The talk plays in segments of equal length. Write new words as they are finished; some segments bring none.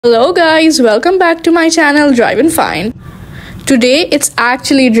Hello guys, welcome back to my channel Drive and Find. Today it's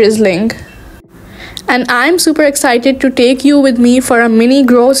actually drizzling and I'm super excited to take you with me for a mini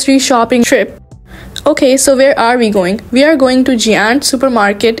grocery shopping trip. Okay, so where are we going? We are going to Geant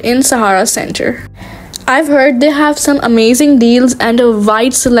supermarket in Sahara Center. I've heard they have some amazing deals and a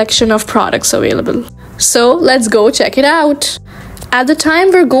wide selection of products available. So let's go check it out. At the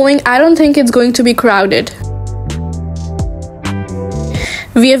time we're going, I don't think it's going to be crowded.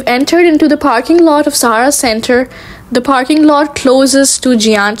 We have entered into the parking lot of Sahara Center. The parking lot closes to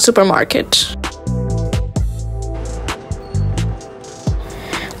Geant supermarket.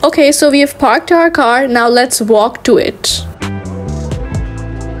 Okay, so we have parked our car. Now let's walk to it.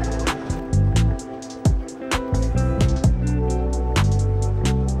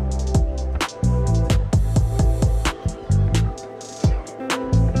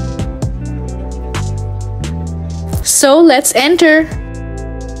 So let's enter.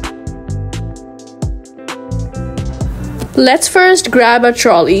 Let's first grab a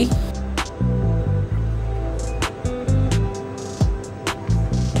trolley.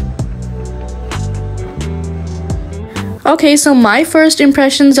 Okay, so my first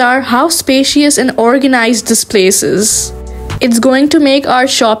impressions are how spacious and organized this place is. It's going to make our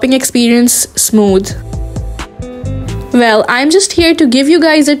shopping experience smooth. Well, I'm just here to give you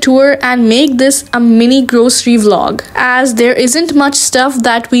guys a tour and make this a mini grocery vlog, as there isn't much stuff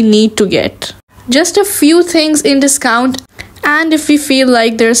that we need to get. Just a few things in discount, and if we feel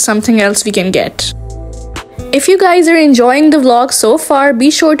like there's something else we can get. If you guys are enjoying the vlog so far, be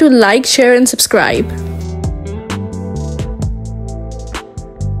sure to like, share and subscribe.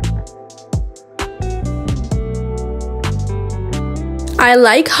 I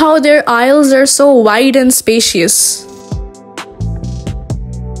like how their aisles are so wide and spacious.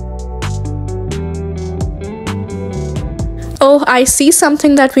 Oh, I see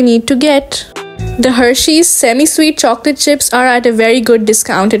something that we need to get. The Hershey's semi-sweet chocolate chips are at a very good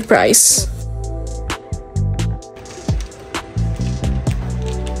discounted price.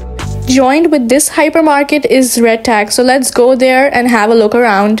 Joined with this hypermarket is Red Tag, so let's go there and have a look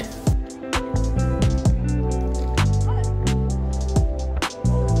around.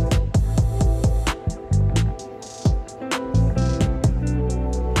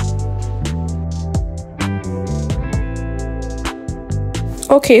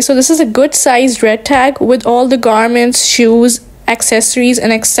 Okay, so this is a good sized Red Tag with all the garments, shoes, accessories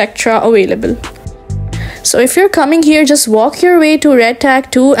and etc. available. So if you're coming here, just walk your way to Red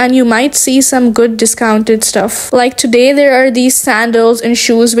Tag 2 and you might see some good discounted stuff. Like today there are these sandals and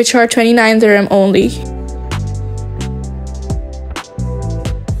shoes which are 29 dirham only.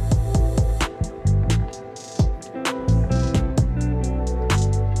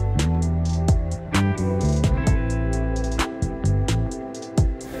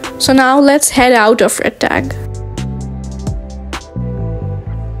 So now let's head out of Red Tag.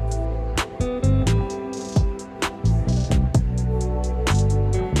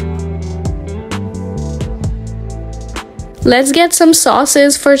 Let's get some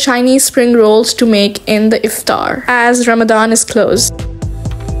sauces for Chinese spring rolls to make in the iftar, as Ramadan is closed.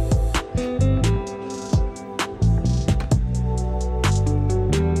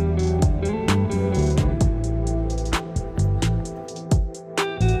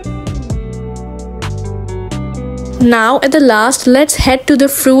 Now at the last, let's head to the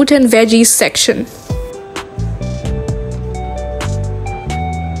fruit and veggies section.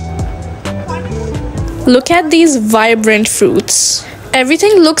 Look at these vibrant fruits.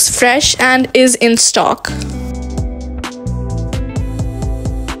 Everything looks fresh and is in stock.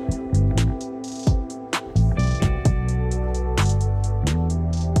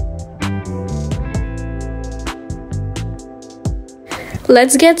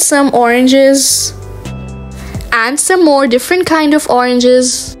 Let's get some oranges. And some more different kind of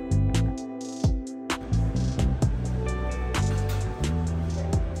oranges.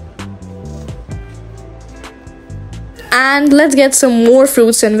 And let's get some more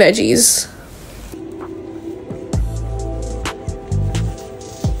fruits and veggies.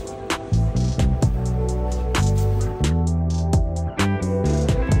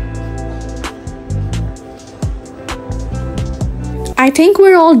 I think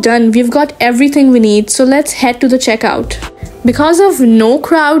we're all done. We've got everything we need, so let's head to the checkout. Because of no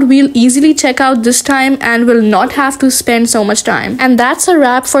crowd, we'll easily check out this time and will not have to spend so much time. And that's a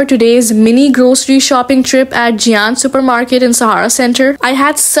wrap for today's mini grocery shopping trip at Geant supermarket in Sahara Center. I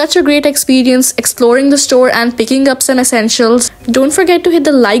had such a great experience exploring the store and picking up some essentials. Don't forget to hit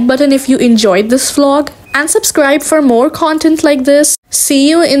the like button if you enjoyed this vlog. And subscribe for more content like this. See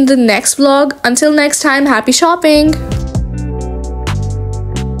you in the next vlog. Until next time, happy shopping!